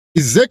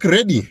Is ZEC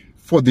ready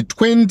for the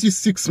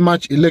 26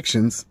 March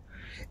elections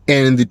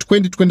and the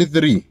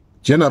 2023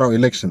 general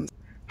elections?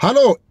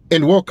 Hello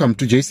and welcome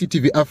to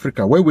JCTV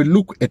Africa, where we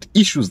look at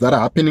issues that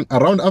are happening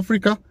around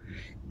Africa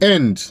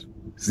and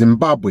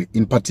Zimbabwe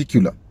in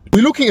particular.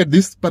 We're looking at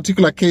this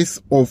particular case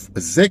of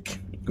ZEC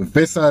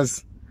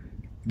versus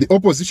the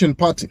opposition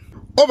party.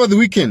 Over the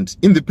weekend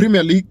in the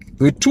Premier League,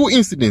 there were two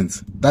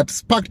incidents that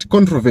sparked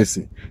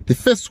controversy. The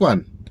first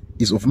one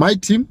is of my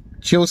team,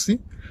 Chelsea,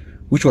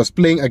 which was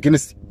playing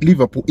against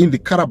Liverpool in the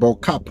Carabao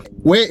Cup,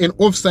 where an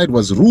offside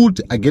was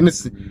ruled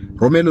against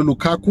Romelu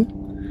Lukaku.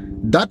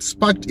 That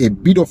sparked a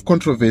bit of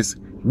controversy,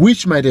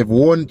 which might have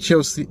won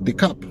Chelsea the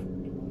cup.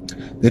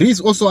 There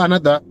is also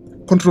another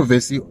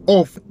controversy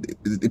of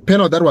the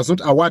penalty that was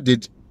not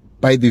awarded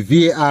by the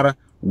VAR,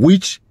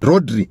 which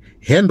Rodri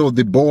handled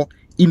the ball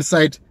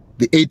inside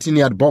the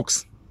 18-yard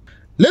box.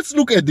 Let's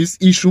look at this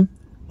issue,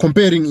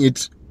 comparing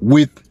it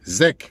with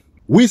ZEC.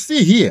 We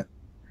see here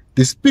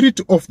the spirit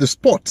of the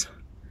sport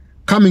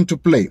coming to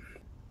play.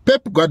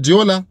 Pep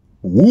Guardiola,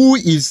 who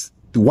is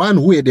the one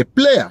who had a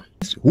player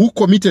who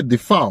committed the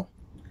foul,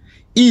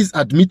 is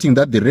admitting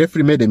that the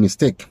referee made a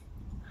mistake.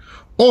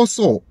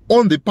 Also,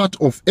 on the part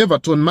of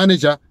Everton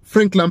manager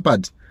Frank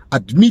Lampard,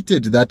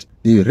 admitted that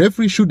the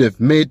referee should have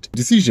made a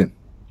decision.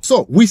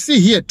 So we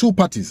see here two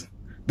parties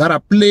that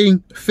are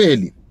playing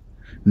fairly,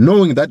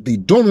 knowing that they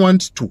don't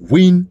want to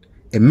win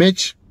a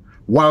match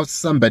whilst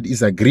somebody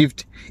is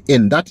aggrieved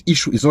and that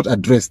issue is not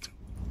addressed.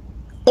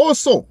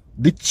 Also,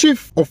 the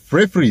chief of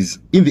referees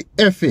in the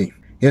FA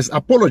has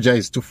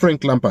apologized to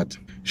Frank Lampard,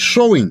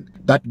 showing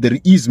that there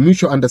is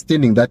mutual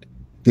understanding that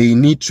they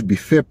need to be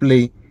fair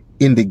play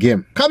in the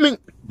game. Coming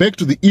back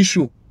to the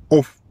issue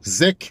of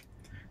ZEC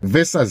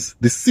versus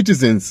the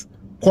Citizens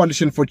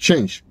Coalition for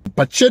Change,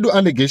 Pacheco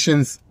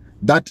allegations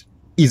that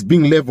is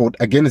being leveled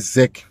against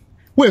ZEC.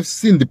 We have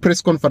seen the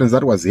press conference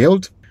that was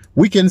held.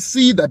 We can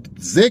see that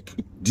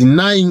ZEC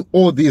denying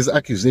all these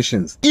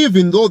accusations,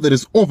 even though there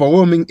is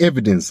overwhelming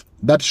evidence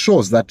that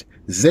shows that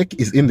ZEC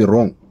is in the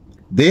wrong.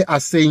 They are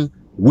saying,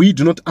 we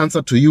do not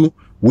answer to you,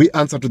 we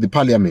answer to the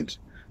parliament.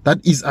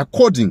 That is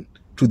according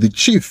to the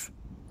chief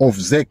of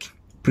ZEC,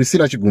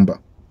 Priscilla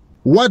Chigumba.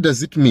 What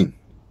does it mean?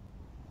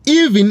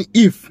 Even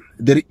if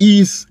there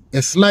is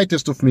a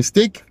slightest of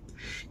mistake,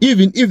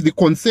 even if the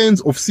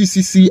concerns of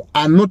CCC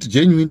are not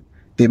genuine,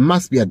 they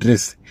must be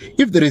addressed.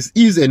 If there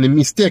is any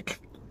mistake,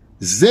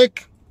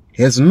 ZEC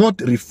has not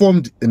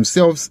reformed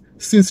themselves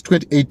since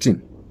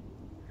 2018.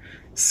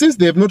 Since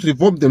they have not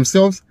reformed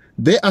themselves,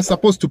 they are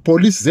supposed to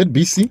police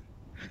ZBC.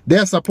 They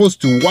are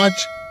supposed to watch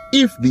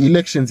if the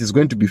elections is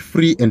going to be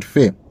free and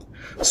fair,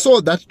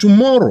 so that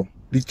tomorrow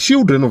the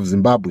children of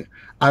Zimbabwe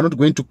are not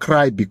going to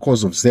cry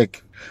because of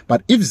ZEC.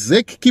 But if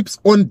ZEC keeps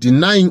on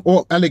denying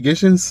all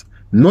allegations,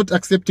 not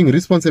accepting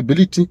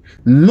responsibility,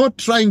 not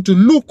trying to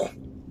look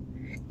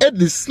at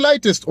the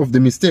slightest of the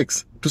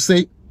mistakes to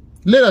say,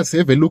 let us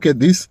have a look at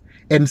this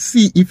and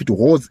see if it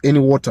holds any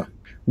water.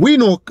 We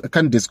know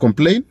candidates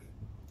complain.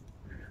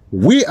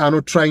 We are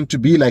not trying to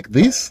be like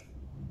this.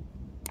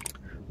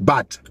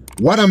 But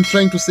what I'm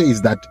trying to say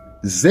is that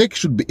ZEC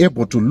should be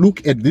able to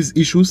look at these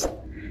issues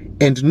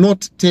and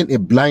not turn a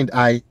blind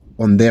eye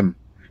on them.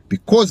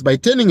 Because by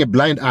turning a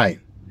blind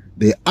eye,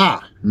 they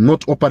are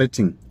not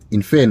operating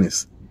in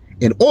fairness.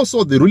 And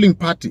also the ruling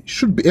party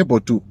should be able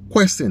to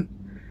question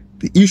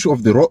the issue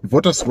of the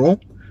voters'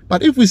 roll.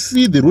 But if we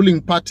see the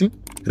ruling party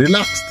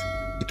relaxed,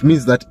 it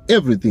means that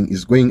everything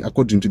is going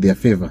according to their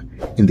favor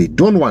and they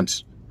don't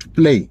want to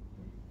play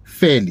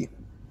fairly.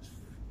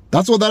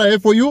 That's all that I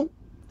have for you.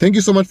 Thank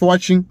you so much for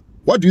watching.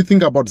 What do you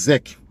think about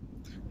ZEC?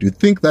 Do you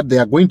think that they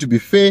are going to be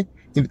fair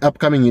in the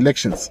upcoming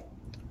elections?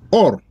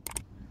 Or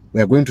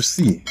we are going to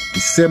see the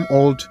same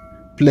old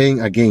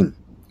playing again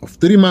of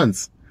 3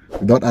 months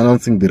without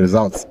announcing the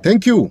results?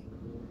 Thank you.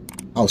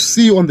 I'll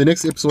see you on the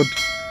next episode.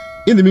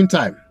 In the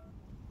meantime,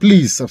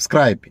 please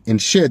subscribe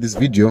and share this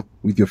video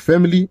with your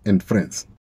family and friends.